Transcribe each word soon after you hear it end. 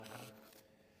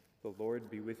The Lord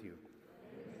be with you.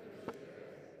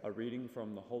 A reading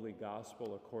from the Holy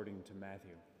Gospel according to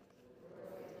Matthew.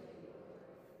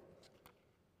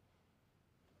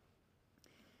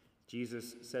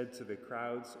 Jesus said to the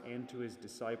crowds and to his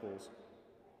disciples,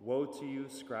 "Woe to you,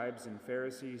 scribes and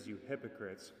Pharisees, you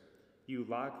hypocrites! You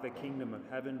lock the kingdom of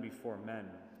heaven before men.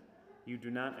 You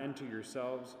do not enter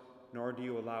yourselves, nor do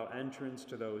you allow entrance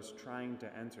to those trying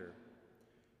to enter.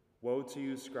 Woe to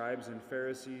you, scribes and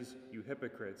Pharisees, you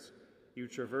hypocrites! You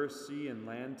traverse sea and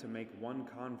land to make one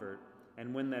convert,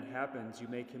 and when that happens, you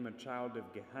make him a child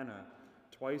of Gehenna,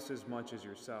 twice as much as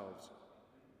yourselves.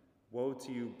 Woe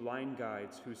to you, blind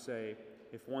guides, who say,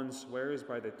 if one swears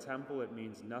by the temple, it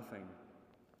means nothing.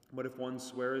 But if one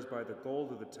swears by the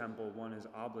gold of the temple, one is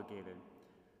obligated.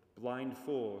 Blind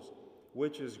fools,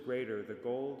 which is greater, the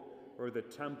gold or the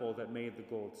temple that made the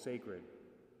gold sacred?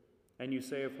 And you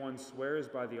say if one swears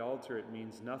by the altar, it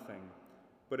means nothing.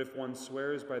 But if one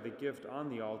swears by the gift on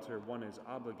the altar, one is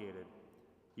obligated.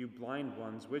 You blind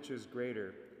ones, which is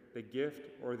greater, the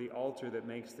gift or the altar that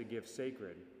makes the gift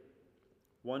sacred?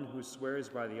 One who swears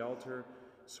by the altar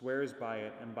swears by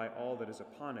it and by all that is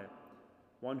upon it.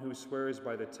 One who swears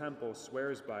by the temple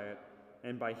swears by it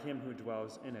and by him who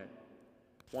dwells in it.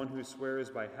 One who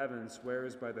swears by heaven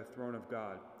swears by the throne of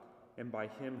God and by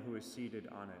him who is seated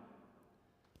on it."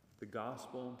 The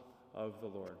Gospel of the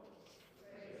Lord.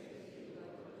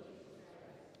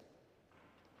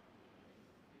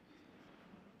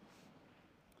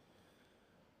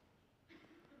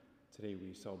 Today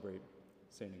we celebrate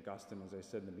St. Augustine, as I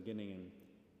said in the beginning, and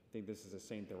I think this is a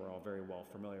saint that we're all very well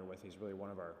familiar with. He's really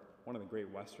one of the great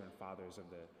Western fathers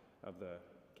of the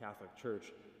Catholic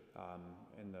Church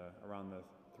around the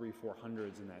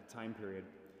 300-400s in that time period.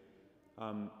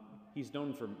 He's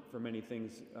known for many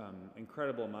things,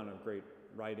 incredible amount of great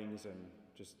writings, and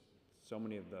just so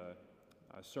many of the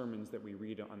sermons that we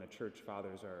read on the Church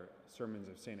Fathers are sermons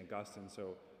of St. Augustine,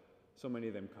 so many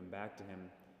of them come back to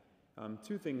him.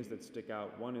 Two things that stick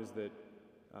out. One is that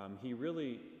he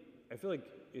really, I feel like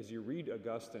as you read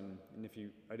Augustine, and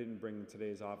I didn't bring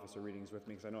today's Office of Readings with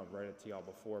me because I know I've read it to y'all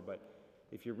before, but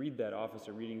if you read that Office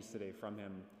of Readings today from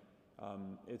him,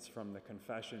 it's from the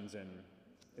Confessions, and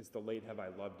it's the late have I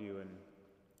loved you, and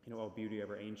oh beauty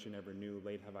ever ancient, ever new,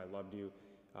 late have I loved you,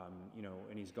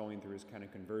 and he's going through his kind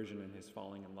of conversion and his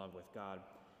falling in love with God.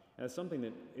 And it's something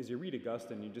that as you read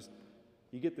Augustine,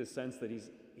 you get this sense that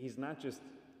he's not just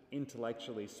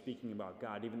intellectually speaking about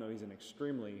God, even though he's an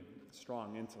extremely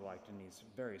strong intellect and he's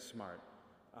very smart,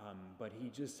 but he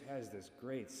just has this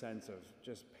great sense of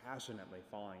just passionately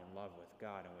falling in love with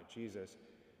God and with Jesus,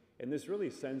 and this really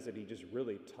sense that he just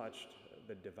really touched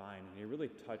the divine, and he really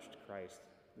touched Christ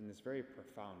in this very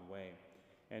profound way,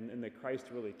 and that Christ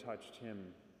really touched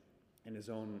him in his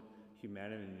own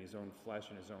humanity, in his own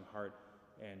flesh, in his own heart,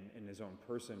 and in his own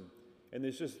person. And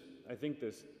there's just, I think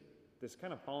this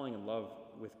kind of falling in love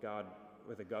with God,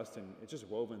 with Augustine, it's just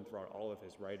woven throughout all of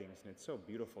his writings, and it's so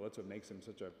beautiful. That's what makes him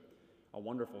such a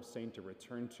wonderful saint to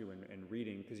return to in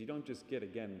reading, because you don't just get,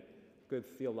 again, good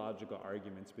theological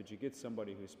arguments, but you get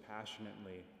somebody who's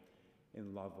passionately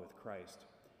in love with Christ,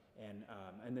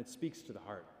 and it speaks to the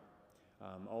heart.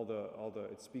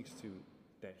 It speaks to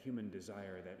that human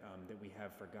desire that we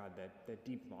have for God, that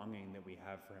deep longing that we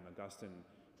have for him. Augustine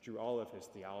drew all of his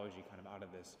theology kind of out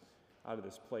of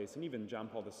this place, and even John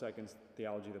Paul II's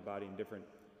theology of the body and different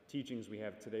teachings we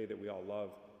have today that we all love,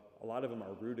 a lot of them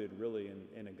are rooted really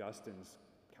in Augustine's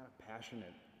kind of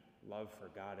passionate love for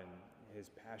God and his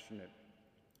passionate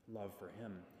love for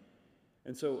him.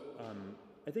 And so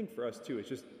I think for us too, it's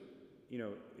just,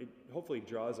 it hopefully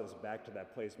draws us back to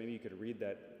that place. Maybe you could read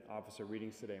that Office of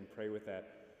Readings today and pray with that.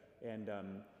 And,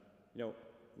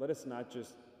 let us not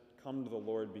just come to the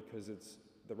Lord because it's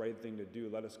the right thing to do.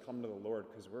 Let us come to the Lord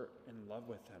because we're in love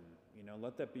with him.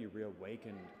 Let that be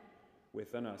reawakened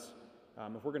within us.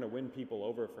 If we're going to win people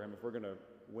over for him, if we're going to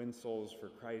win souls for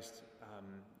Christ,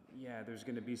 there's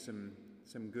going to be some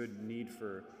good need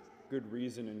for good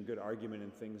reason and good argument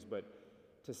and things, but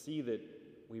to see that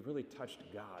we really touched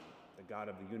God, the God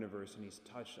of the universe, and he's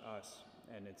touched us,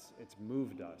 and it's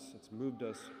moved us. It's moved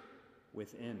us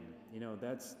within.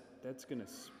 That's going to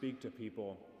speak to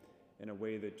people in a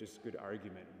way that just good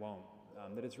argument won't.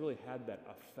 That it's really had that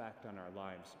effect on our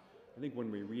lives. I think when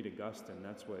we read Augustine,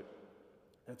 that's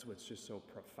what's just so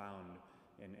profound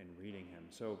in reading him.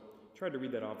 So try to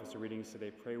read that Office of Readings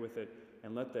today, pray with it,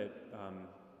 and let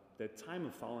that time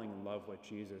of falling in love with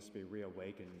Jesus be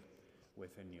reawakened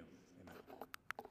within you.